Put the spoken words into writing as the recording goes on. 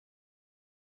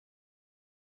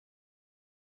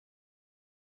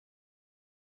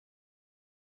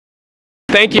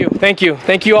Thank you. Thank you.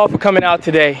 Thank you all for coming out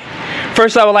today.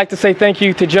 First, I would like to say thank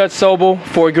you to Judge Sobol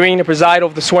for agreeing to preside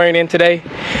over the swearing in today.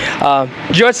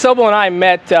 Judge Sobol and I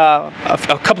met a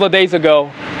couple of days ago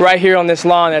right here on this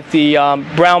lawn at the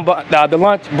brown bag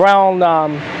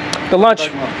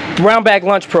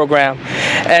lunch program.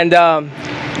 And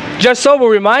Judge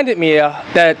Sobol reminded me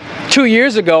that 2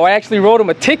 years ago I actually wrote him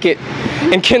a ticket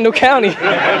in Kendall County.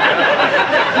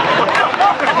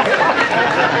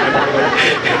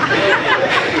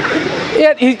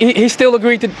 Yeah, he still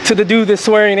agreed to do this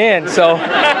swearing in, so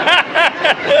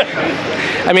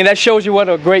I mean, that shows you what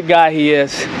a great guy he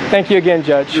is. Thank you again,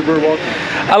 Judge. You're very welcome.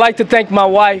 I'd like to thank my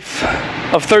wife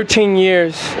of 13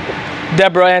 years,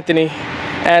 Deborah Anthony,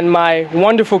 and my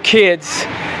wonderful kids,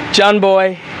 John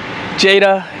Boy,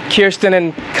 Jada, Kirsten,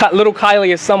 and little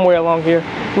Kylie is somewhere along here.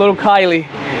 Little Kylie.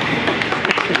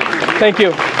 Thank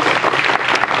you.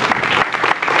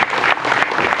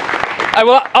 I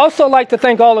would also like to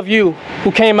thank all of you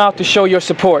who came out to show your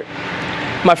support.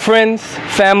 My friends,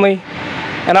 family,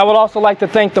 and I would also like to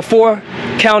thank the 4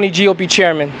 county GOP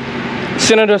chairmen.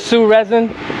 Senator Sue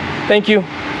Resin, thank you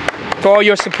for all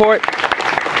your support.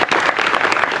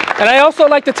 And I also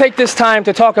like to take this time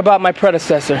to talk about my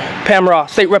predecessor, Pam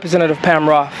Roth, State Representative Pam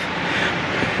Roth,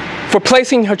 for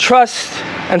placing her trust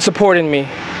and support in me.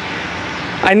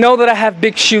 I know that I have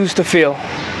big shoes to fill.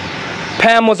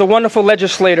 Pam was a wonderful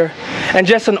legislator and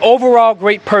just an overall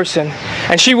great person,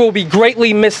 and she will be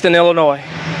greatly missed in Illinois.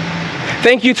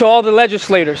 Thank you to all the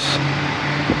legislators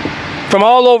from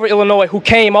all over Illinois who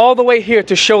came all the way here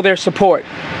to show their support.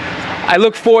 I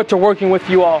look forward to working with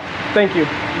you all. Thank you.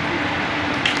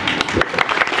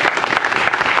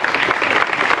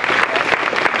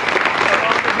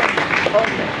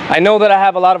 I know that I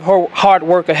have a lot of hard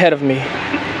work ahead of me.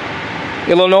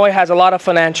 Illinois has a lot of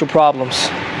financial problems,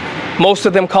 most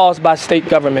of them caused by state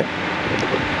government.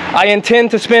 I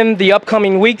intend to spend the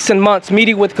upcoming weeks and months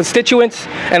meeting with constituents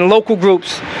and local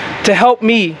groups to help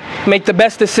me make the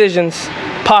best decisions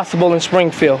possible in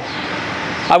Springfield.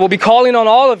 I will be calling on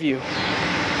all of you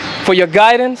for your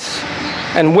guidance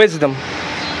and wisdom.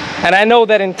 And I know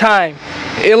that in time,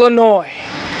 Illinois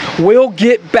will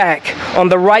get back on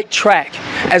the right track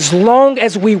as long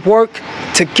as we work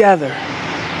together.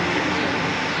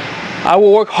 I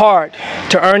will work hard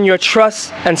to earn your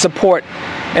trust and support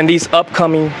in these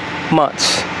upcoming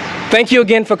months. Thank you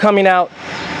again for coming out.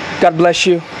 God bless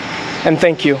you, and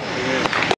thank you.